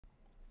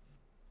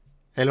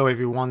Hello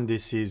everyone,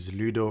 this is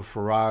Ludo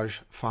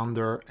Forage,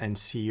 founder and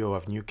CEO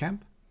of Nucamp.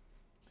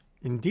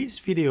 In this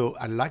video,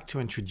 I'd like to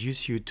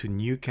introduce you to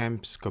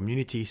Nucamp's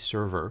community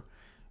server,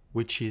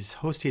 which is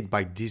hosted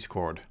by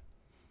Discord.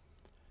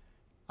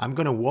 I'm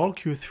going to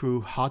walk you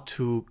through how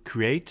to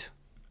create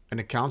an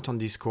account on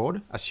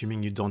Discord,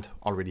 assuming you don't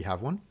already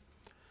have one,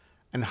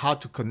 and how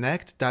to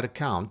connect that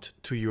account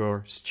to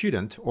your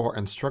student or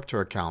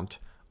instructor account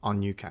on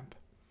Nucamp.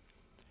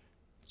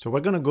 So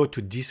we're going to go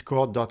to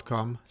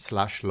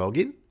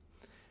discord.com/login.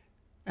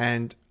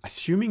 And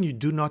assuming you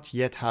do not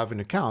yet have an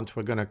account,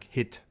 we're going to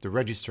hit the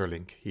register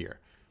link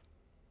here.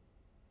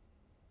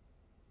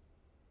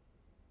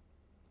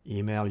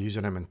 Email,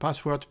 username, and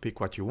password. Pick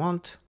what you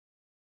want.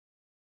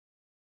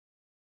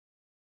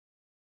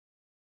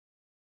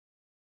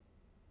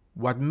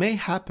 What may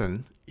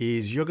happen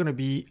is you're going to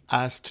be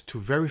asked to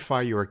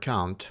verify your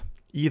account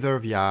either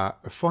via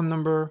a phone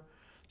number,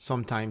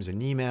 sometimes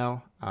an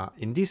email.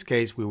 In this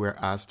case, we were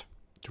asked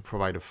to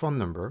provide a phone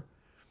number.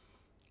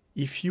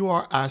 If you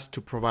are asked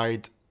to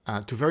provide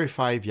to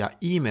verify via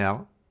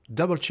email,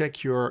 double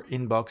check your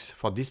inbox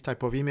for this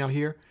type of email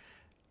here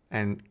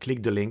and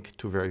click the link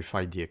to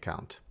verify the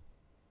account.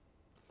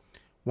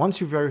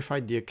 Once you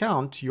verified the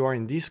account, you are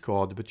in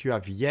Discord, but you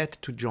have yet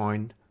to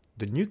join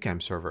the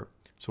Nucamp server.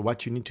 So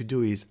what you need to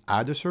do is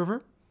add a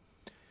server,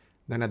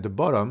 then at the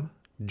bottom,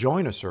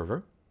 join a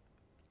server,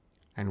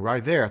 and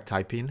right there,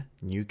 type in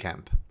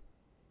Nucamp.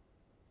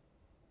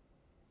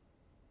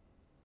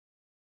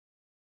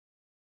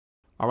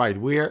 All right,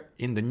 we're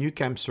in the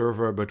Nucamp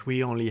server, but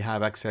we only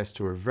have access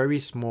to a very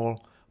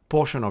small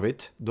portion of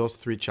it, those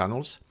 3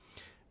 channels.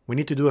 We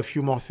need to do a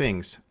few more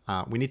things.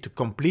 We need to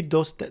complete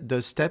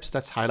the steps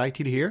that's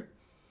highlighted here.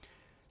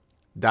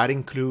 That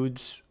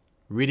includes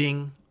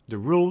reading the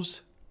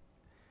rules.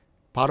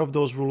 Part of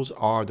those rules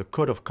are the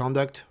code of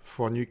conduct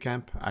for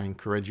Nucamp. I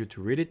encourage you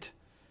to read it.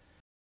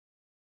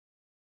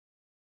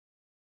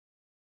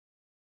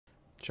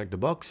 Check the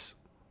box.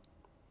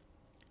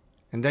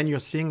 And then you're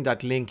seeing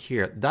that link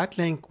here. That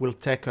link will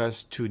take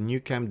us to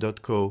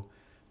nucamp.co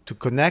to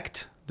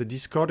connect the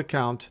Discord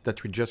account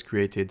that we just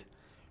created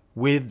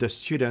with the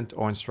student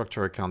or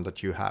instructor account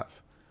that you have.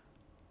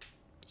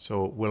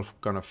 So we're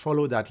going to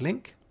follow that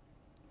link.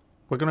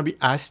 We're going to be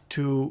asked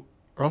to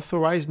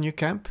authorize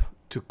Nucamp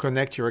to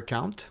connect your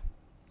account.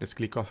 Let's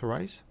click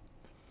authorize.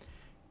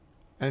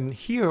 And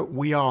here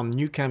we are on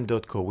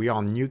nucamp.co. We are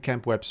on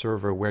Nucamp web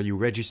server where you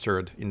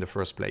registered in the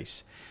first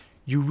place.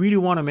 You really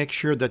want to make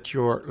sure that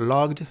you're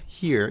logged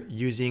here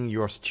using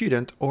your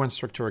student or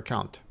instructor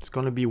account. It's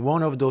going to be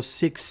one of those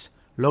 6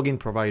 login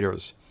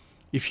providers.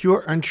 If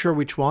you're unsure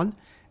which one,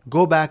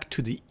 go back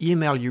to the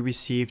email you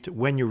received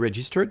when you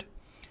registered.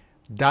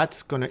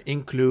 That's going to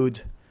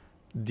include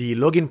the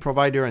login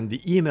provider and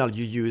the email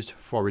you used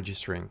for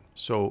registering.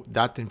 So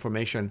that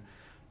information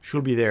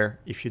should be there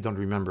if you don't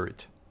remember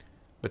it.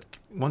 But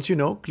once you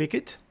know, click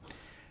it.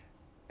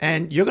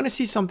 And you're going to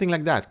see something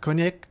like that.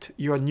 Connect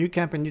your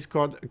Nucamp and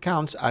Discord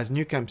accounts as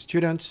Nucamp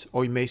students,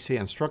 or you may say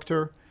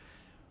instructor.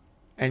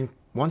 And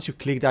once you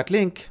click that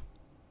link,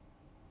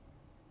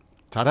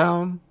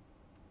 ta-da,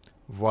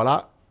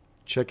 voila,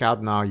 check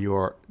out now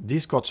your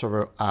Discord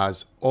server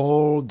as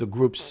all the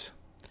groups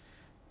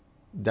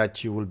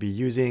that you will be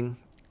using.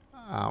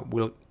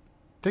 We'll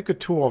take a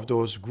tour of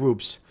those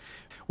groups.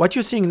 What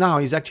you're seeing now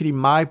is actually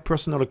my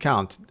personal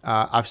account.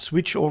 I've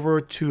switched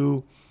over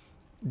to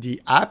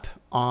the app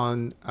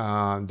on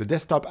the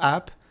desktop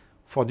app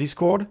for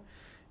Discord.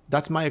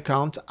 That's my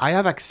account. I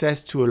have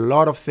access to a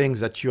lot of things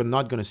that you're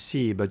not going to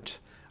see, but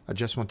I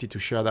just wanted to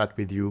share that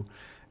with you.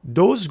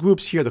 Those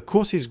groups here, the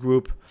courses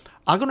group,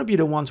 are going to be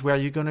the ones where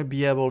you're going to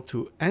be able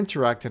to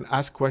interact and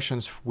ask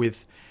questions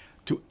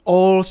to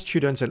all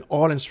students and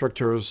all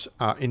instructors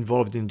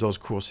involved in those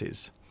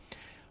courses.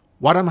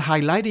 What I'm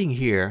highlighting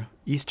here,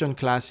 Eastern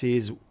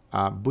classes,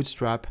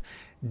 Bootstrap,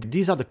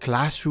 these are the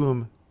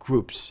classroom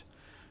groups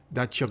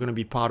that you're going to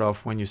be part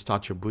of when you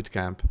start your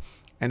bootcamp.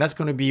 And that's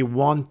going to be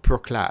 1 per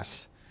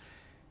class.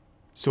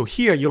 So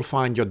here you'll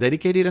find your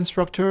dedicated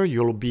instructor.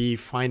 You'll be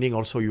finding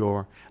also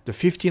the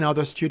 15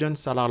 other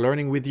students that are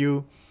learning with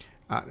you.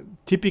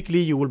 Typically,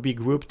 you will be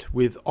grouped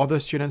with other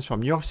students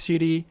from your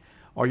city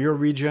or your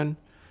region.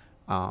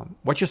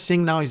 What you're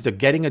seeing now is the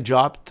getting a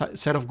job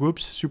set of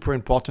groups, super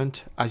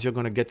important as you're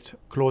going to get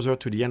closer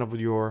to the end of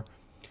your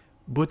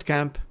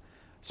bootcamp.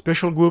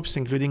 Special groups,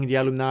 including the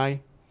alumni.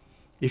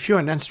 If you're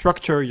an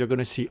instructor, you're going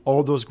to see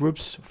all those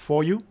groups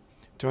for you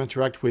to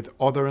interact with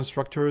other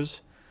instructors,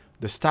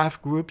 the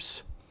staff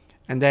groups,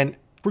 and then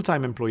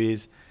full-time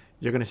employees,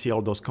 you're going to see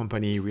all those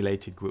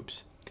company-related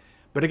groups.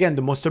 But again,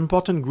 the most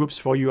important groups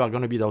for you are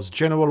going to be those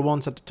general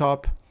ones at the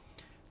top,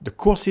 the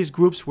courses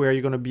groups where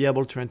you're going to be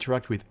able to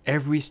interact with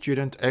every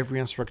student, every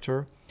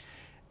instructor,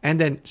 and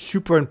then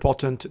super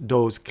important,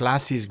 those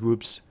classes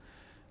groups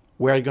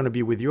where you're going to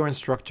be with your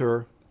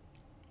instructor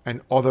and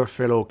other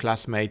fellow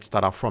classmates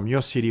that are from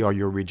your city or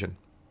your region.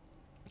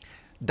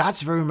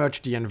 That's very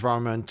much the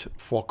environment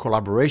for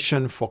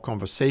collaboration, for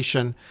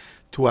conversation,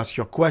 to ask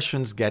your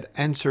questions, get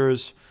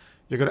answers.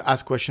 You're going to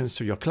ask questions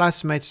to your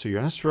classmates, to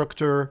your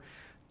instructor,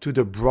 to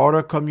the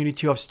broader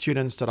community of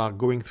students that are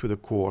going through the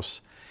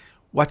course.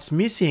 What's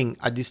missing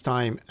at this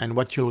time and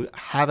what you'll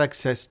have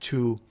access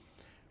to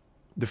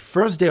the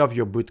first day of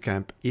your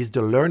bootcamp is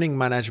the learning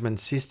management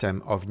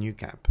system of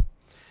Nucamp.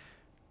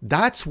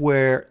 That's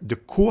where the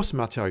course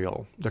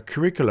material, the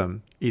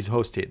curriculum, is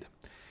hosted.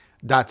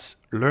 That's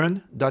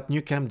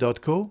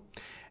learn.nucamp.co,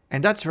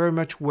 and that's very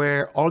much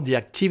where all the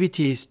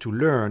activities to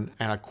learn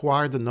and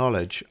acquire the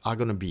knowledge are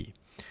going to be.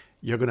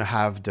 You're going to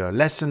have the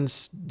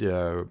lessons,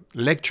 the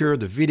lecture,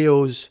 the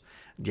videos,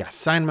 the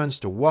assignments,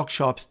 the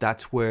workshops.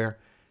 That's where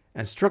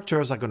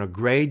instructors are going to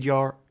grade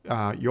your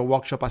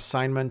workshop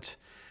assignment.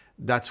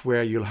 That's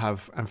where you'll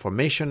have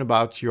information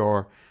about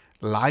your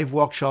live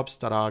workshops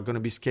that are going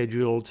to be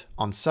scheduled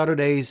on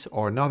Saturdays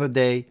or another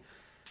day.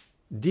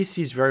 This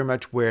is very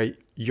much where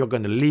you're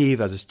going to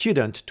live as a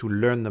student to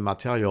learn the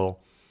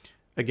material.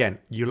 Again,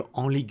 you'll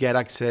only get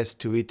access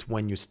to it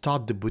when you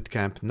start the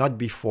bootcamp, not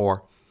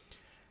before.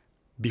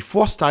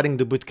 Before starting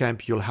the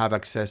bootcamp, you'll have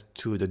access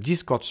to the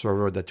Discord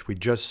server that we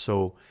just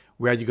saw,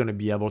 where you're going to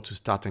be able to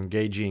start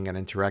engaging and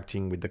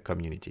interacting with the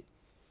community.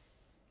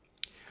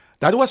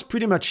 That was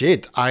pretty much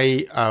it.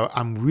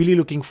 I'm really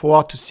looking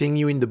forward to seeing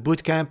you in the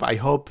bootcamp. I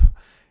hope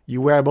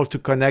you were able to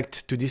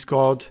connect to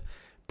Discord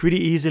pretty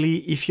easily.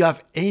 If you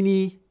have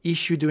any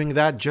issue doing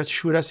that, just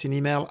shoot us an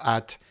email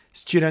at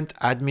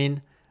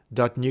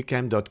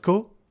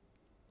studentadmin.nucamp.co.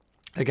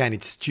 Again,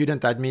 it's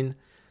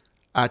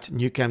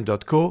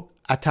studentadmin@nucamp.co.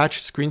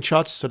 Attach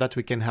screenshots so that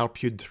we can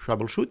help you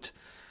troubleshoot.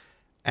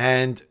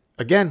 And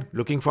again,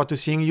 looking forward to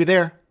seeing you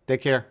there.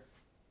 Take care.